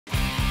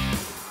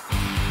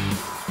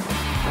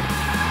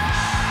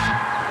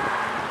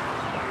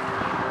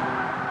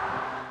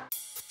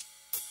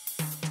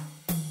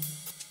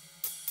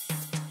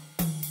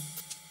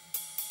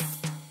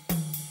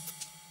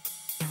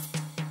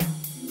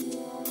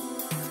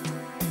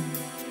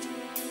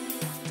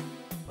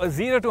a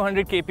 0 to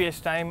 100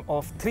 kph time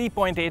of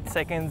 3.8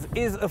 seconds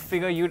is a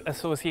figure you'd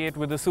associate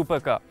with a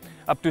supercar.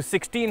 Up to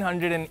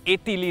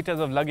 1680 litres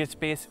of luggage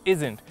space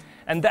isn't.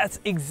 And that's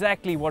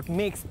exactly what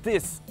makes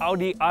this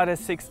Audi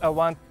RS6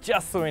 Avant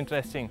just so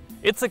interesting.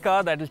 It's a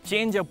car that'll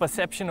change your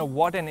perception of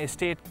what an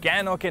estate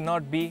can or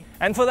cannot be,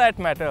 and for that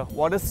matter,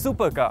 what a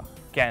supercar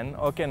can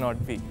or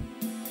cannot be.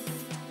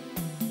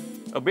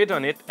 A bit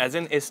on it as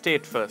an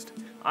estate first.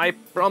 I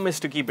promise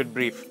to keep it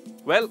brief.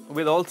 Well,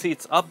 with all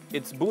seats up,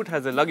 its boot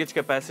has a luggage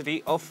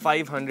capacity of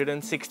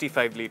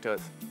 565 litres.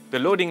 The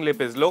loading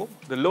lip is low,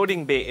 the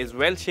loading bay is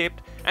well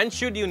shaped, and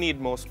should you need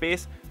more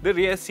space, the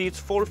rear seats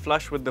fold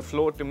flush with the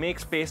floor to make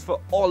space for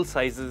all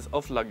sizes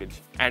of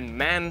luggage. And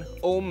man,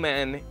 oh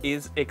man,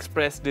 is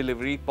express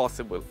delivery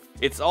possible.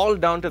 It's all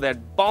down to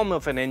that bomb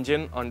of an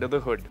engine under the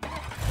hood.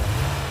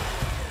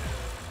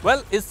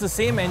 Well, it's the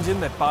same engine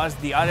that powers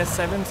the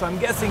RS7, so I'm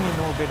guessing you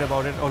know a bit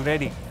about it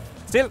already.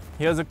 Still,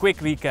 here's a quick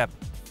recap.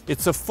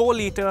 It's a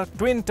 4-litre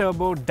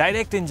twin-turbo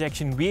direct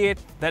injection V8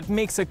 that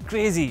makes a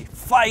crazy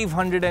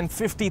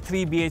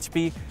 553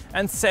 bhp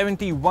and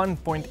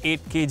 71.8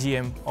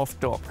 kgm of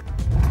torque.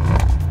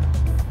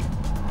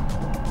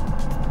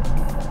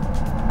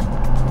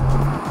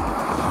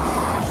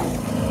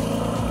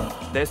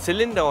 There's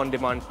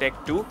cylinder-on-demand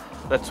tech too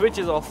that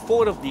switches off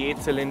 4 of the 8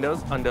 cylinders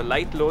under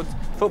light loads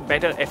for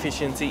better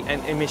efficiency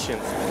and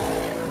emissions.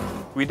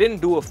 We didn't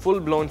do a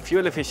full-blown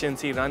fuel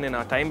efficiency run in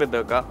our time with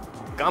the car.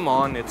 Come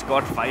on, it's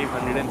got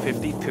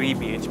 553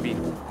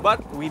 bhp. But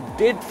we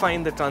did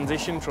find the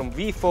transition from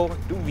V4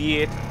 to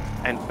V8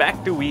 and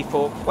back to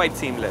V4 quite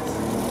seamless.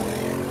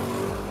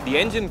 The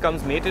engine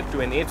comes mated to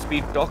an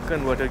 8-speed torque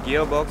converter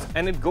gearbox,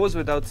 and it goes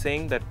without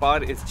saying that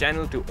power is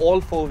channeled to all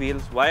 4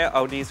 wheels via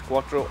Audi's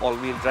Quattro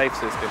all-wheel drive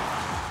system.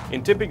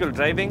 In typical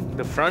driving,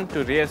 the front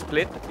to rear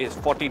split is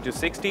 40 to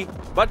 60,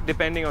 but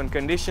depending on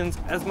conditions,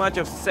 as much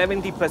as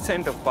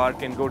 70% of power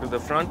can go to the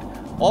front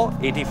or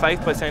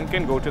 85%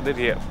 can go to the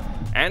rear.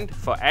 And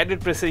for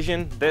added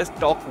precision, there's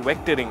torque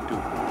vectoring too.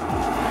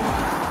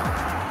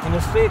 In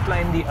a straight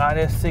line, the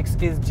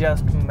RS6 is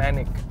just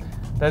manic.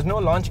 There's no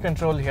launch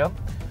control here,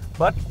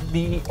 but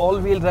the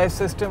all-wheel drive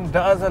system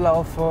does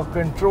allow for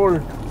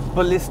controlled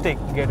ballistic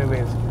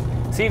getaways.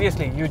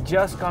 Seriously, you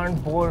just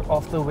can't bore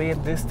off the way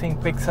this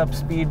thing picks up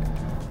speed,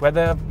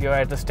 whether you're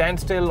at a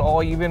standstill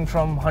or even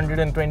from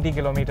 120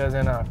 kilometers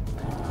an hour.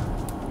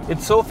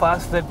 It's so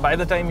fast that by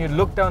the time you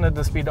look down at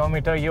the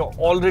speedometer, you're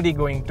already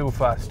going too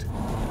fast.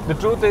 The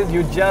truth is,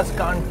 you just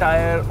can't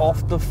tire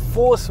of the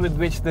force with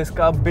which this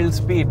car builds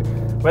speed,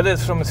 whether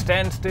it's from a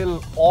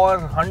standstill or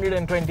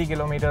 120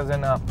 kilometers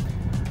an hour.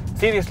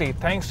 Seriously,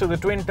 thanks to the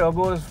twin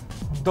turbos,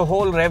 the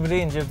whole rev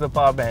range is the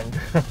power band.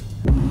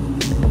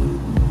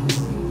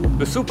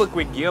 The super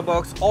quick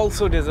gearbox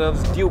also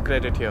deserves due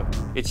credit here.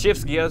 It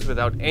shifts gears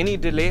without any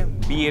delay,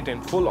 be it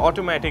in full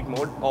automatic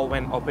mode or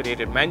when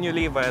operated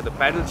manually via the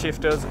paddle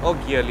shifters or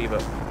gear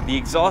lever. The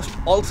exhaust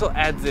also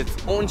adds its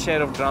own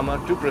share of drama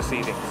to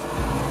proceedings.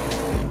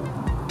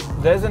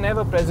 There's an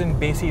ever-present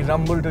bassy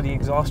rumble to the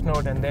exhaust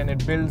note, and then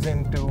it builds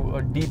into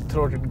a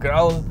deep-throated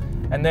growl,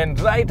 and then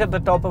right at the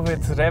top of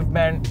its rev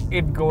band,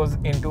 it goes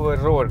into a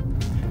roar.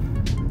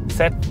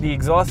 Set the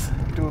exhaust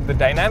to the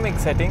dynamic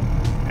setting,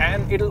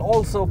 and it'll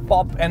also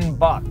pop and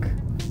bark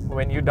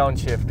when you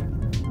downshift.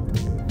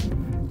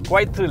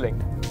 Quite thrilling.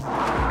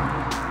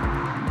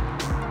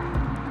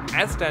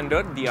 As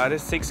standard, the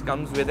RS6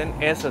 comes with an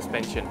air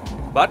suspension,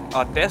 but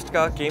our test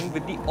car came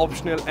with the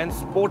optional and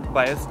sport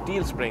bias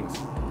steel springs.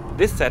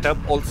 This setup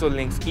also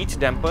links each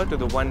damper to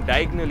the one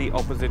diagonally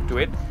opposite to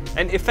it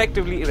and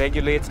effectively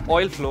regulates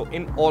oil flow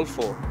in all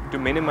 4 to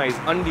minimize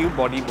undue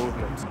body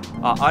movements.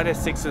 Our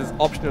RS6's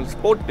optional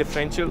sport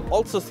differential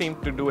also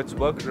seemed to do its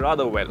work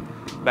rather well,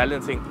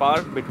 balancing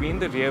power between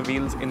the rear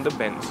wheels in the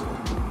bends.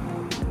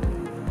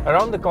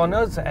 Around the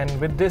corners and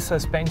with this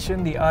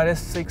suspension, the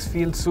RS6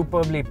 feels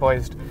superbly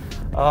poised.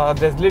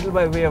 There's little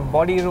by way of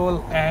body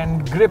roll,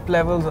 and grip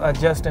levels are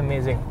just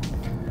amazing.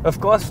 Of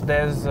course,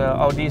 there's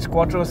Audi's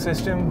Quattro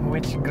system,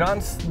 which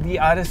grants the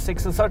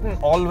RS6 a certain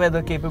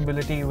all-weather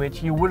capability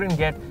which you wouldn't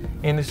get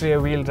in its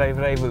rear-wheel drive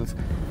rivals.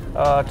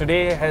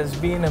 Today has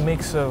been a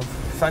mix of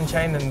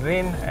sunshine and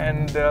rain,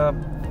 and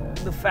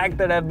the fact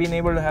that I've been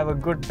able to have a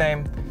good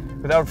time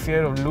without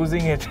fear of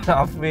losing it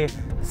halfway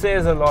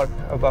says a lot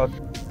about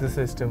the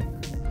system.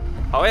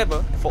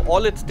 However, for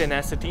all its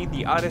tenacity,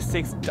 the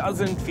RS6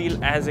 doesn't feel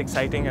as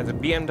exciting as a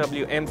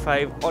BMW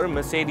M5 or a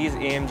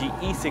Mercedes-AMG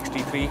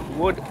E63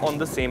 would on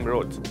the same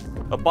roads.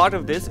 A part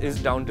of this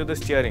is down to the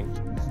steering.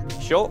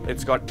 Sure,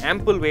 it's got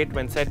ample weight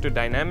when set to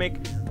dynamic,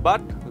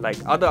 but like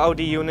other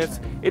Audi units,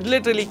 it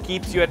literally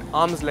keeps you at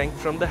arm's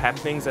length from the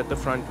happenings at the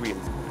front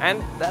wheels,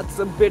 and that's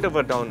a bit of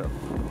a downer.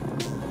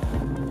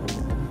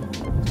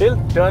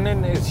 Still,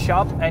 turn-in is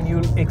sharp and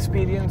you'll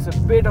experience a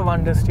bit of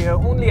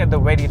understeer only at the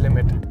very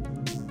limit.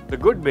 The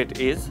good bit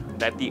is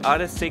that the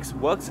RS6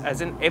 works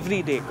as an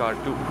everyday car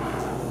too.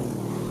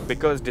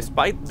 because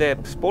despite their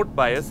sport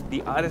bias, the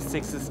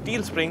RS6's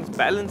steel springs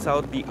balance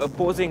out the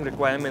opposing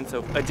requirements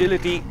of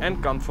agility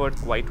and comfort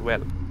quite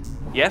well.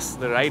 Yes,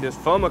 the ride is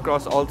firm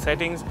across all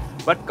settings,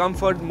 but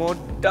comfort mode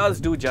does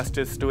do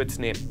justice to its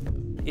name.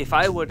 If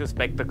I were to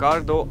spec the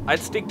car though, I'd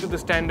stick to the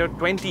standard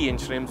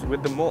 20-inch rims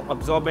with the more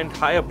absorbent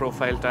higher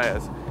profile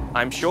tyres.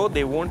 I'm sure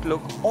they won't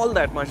look all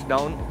that much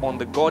down on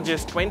the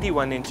gorgeous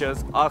 21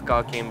 inches our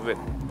car came with.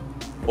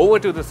 Over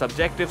to the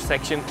subjective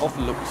section of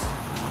looks.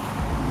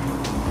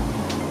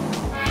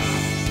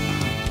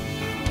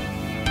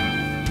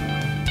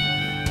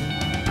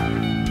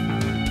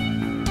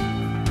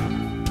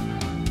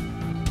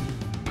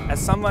 As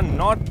someone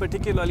not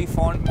particularly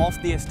fond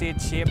of the estate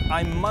shape,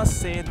 I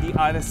must say the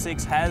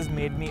RS6 has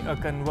made me a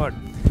convert.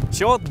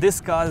 Sure,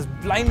 this car's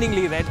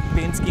blindingly red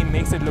paint scheme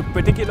makes it look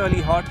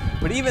particularly hot,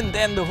 but even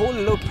then the whole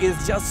look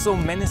is just so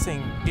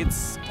menacing.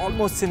 It's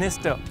almost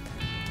sinister.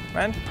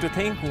 Man, to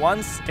think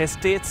once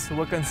estates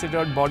were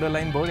considered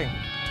borderline boring.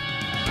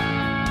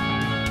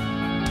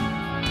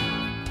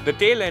 The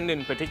tail end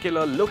in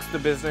particular looks the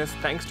business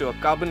thanks to a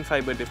carbon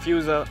fiber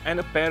diffuser and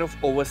a pair of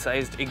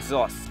oversized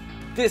exhausts.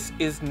 This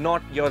is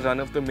not your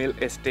run-of-the-mill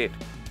estate.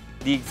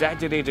 The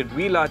exaggerated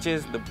wheel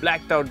arches, the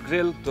blacked-out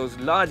grille, those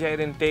large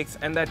air intakes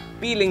and that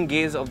peeling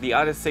gaze of the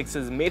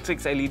RS6's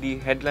matrix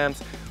LED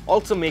headlamps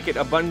also make it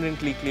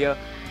abundantly clear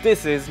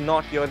this is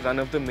not your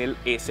run-of-the-mill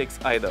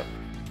A6 either.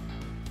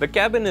 The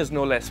cabin is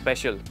no less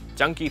special.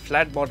 Chunky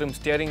flat-bottom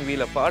steering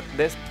wheel apart,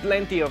 there's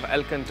plenty of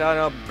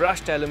Alcantara,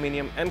 brushed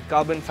aluminium and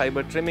carbon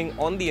fiber trimming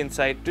on the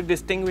inside to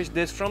distinguish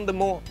this from the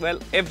more, well,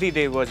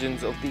 everyday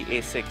versions of the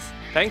A6.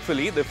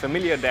 Thankfully, the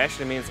familiar dash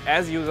remains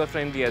as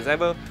user-friendly as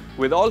ever,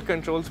 with all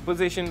controls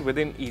positioned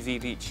within easy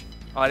reach.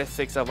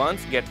 RS6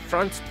 Avants get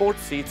front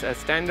sports seats as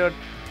standard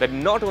that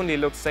not only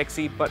look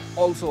sexy but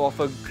also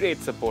offer great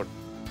support.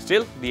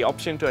 Still, the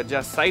option to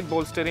adjust side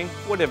bolstering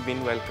would have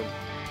been welcome.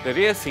 The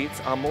rear seats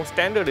are more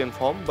standard in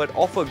form but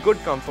offer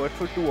good comfort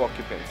for 2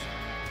 occupants.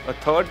 A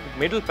third,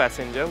 middle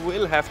passenger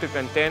will have to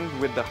contend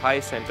with the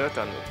high center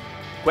tunnel.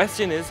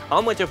 Question is,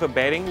 how much of a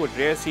bearing would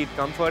rear seat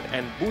comfort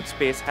and boot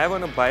space have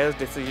on a buyer's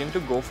decision to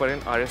go for an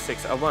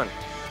RS6 Avant?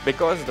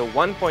 Because the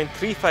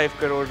 1.35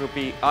 crore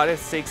rupee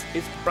RS6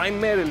 is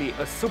primarily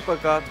a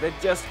supercar that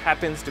just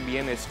happens to be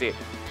an estate.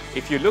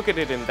 If you look at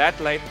it in that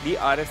light, the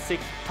RS6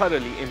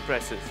 thoroughly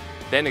impresses.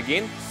 Then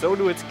again, so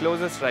do its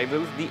closest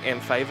rivals, the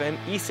M5 and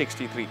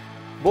E63,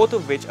 both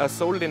of which are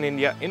sold in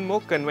India in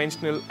more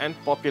conventional and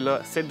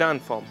popular sedan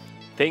form.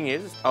 Thing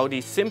is,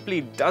 Audi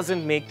simply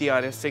doesn't make the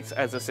RS6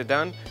 as a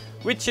sedan,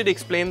 which should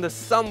explain the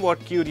somewhat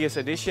curious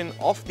addition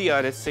of the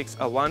RS6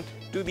 Avant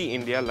to the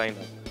India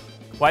lineup.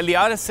 While the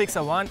RS6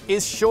 Avant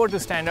is sure to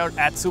stand out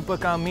at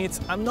supercar meets,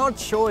 I'm not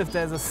sure if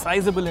there's a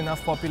sizable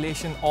enough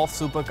population of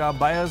supercar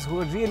buyers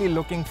who are really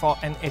looking for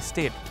an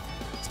estate.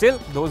 Still,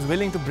 those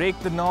willing to break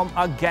the norm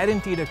are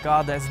guaranteed a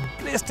car that's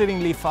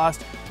blisteringly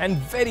fast and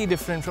very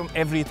different from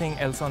everything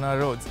else on our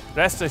roads.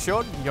 Rest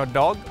assured, your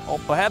dog, or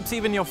perhaps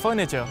even your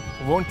furniture,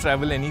 won't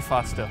travel any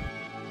faster.